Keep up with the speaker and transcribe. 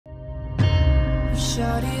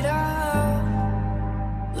shout it out,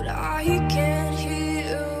 but I can't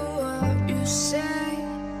hear what you say.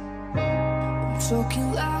 I'm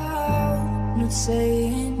talking loud, not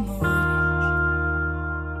saying much.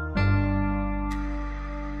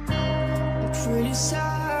 I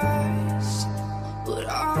criticize, but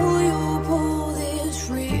all you pull is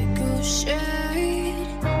ricochet.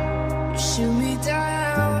 You shoot me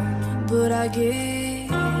down, but I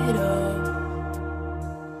get up.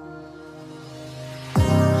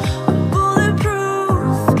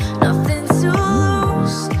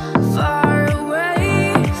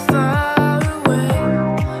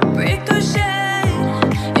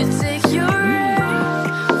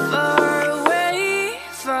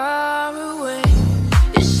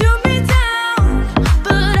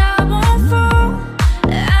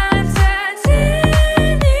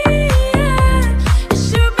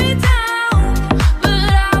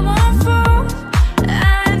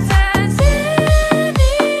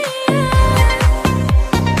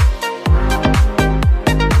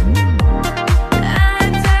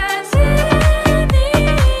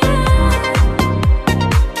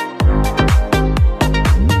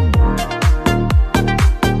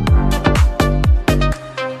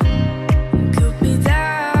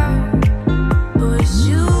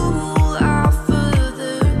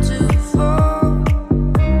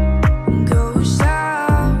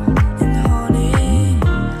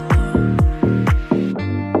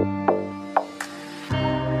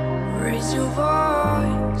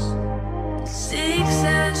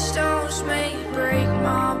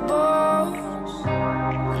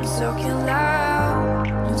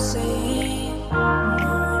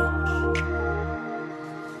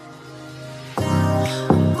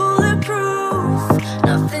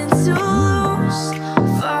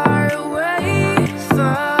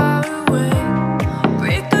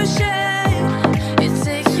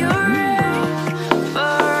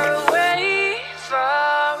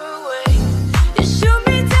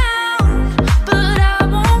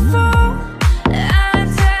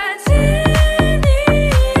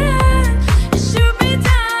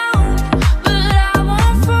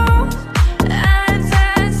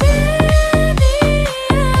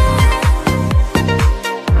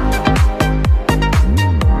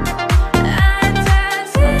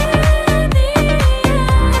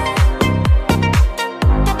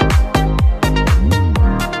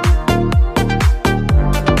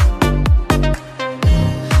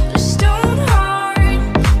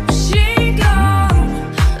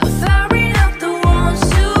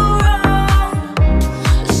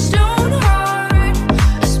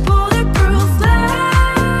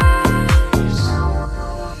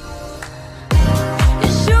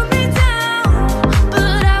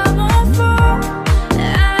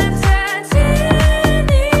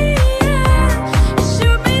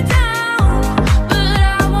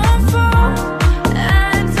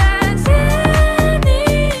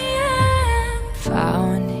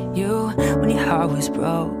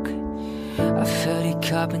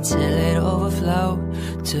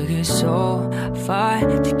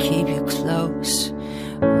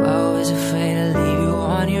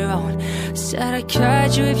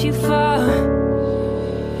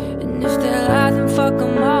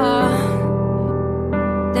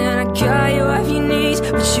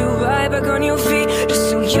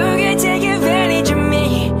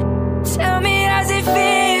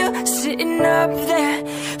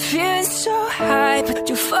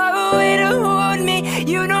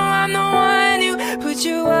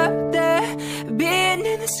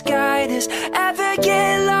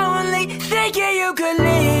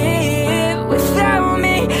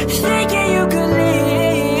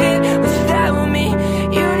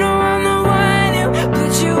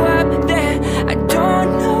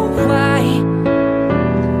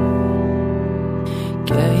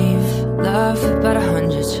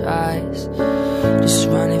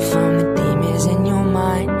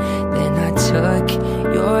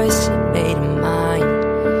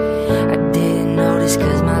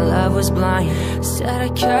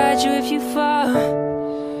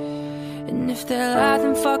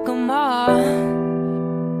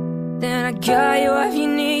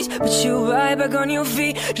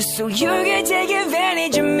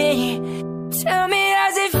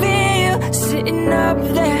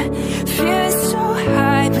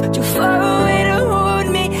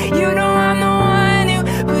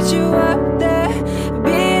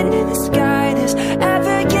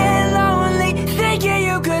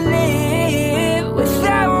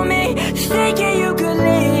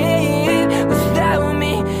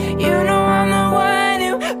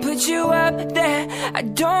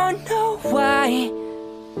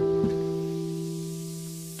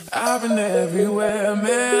 I've been everywhere,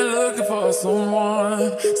 man, looking for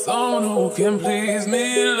someone who can please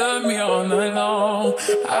me, love me all night long.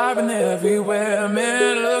 I've been everywhere,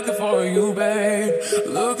 man, looking for you, babe,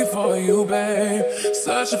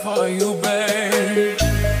 searching for you, babe.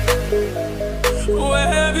 Where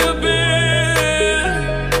have you been?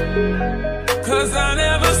 'Cause I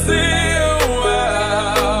never see you.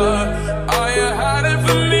 Are you hiding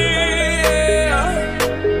from me?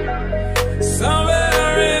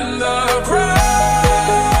 Somewhere in the crowd.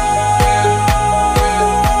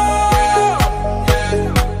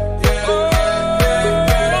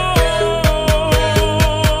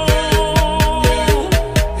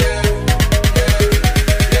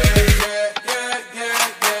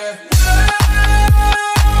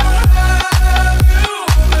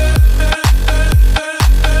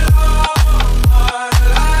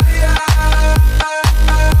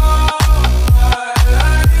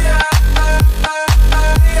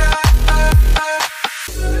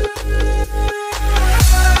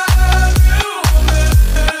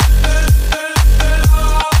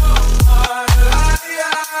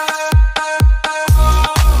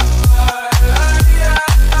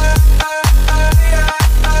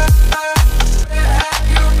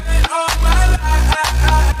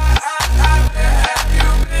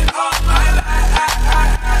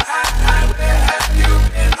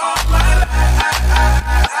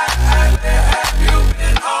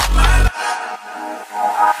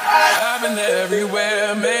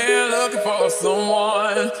 Everywhere, man, looking for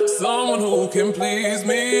someone who can please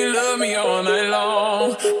me, love me all night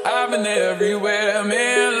long. I've been everywhere,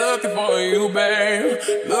 man, looking for you, babe,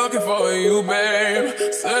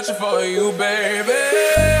 searching for you, baby.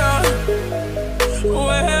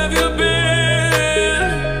 Where have you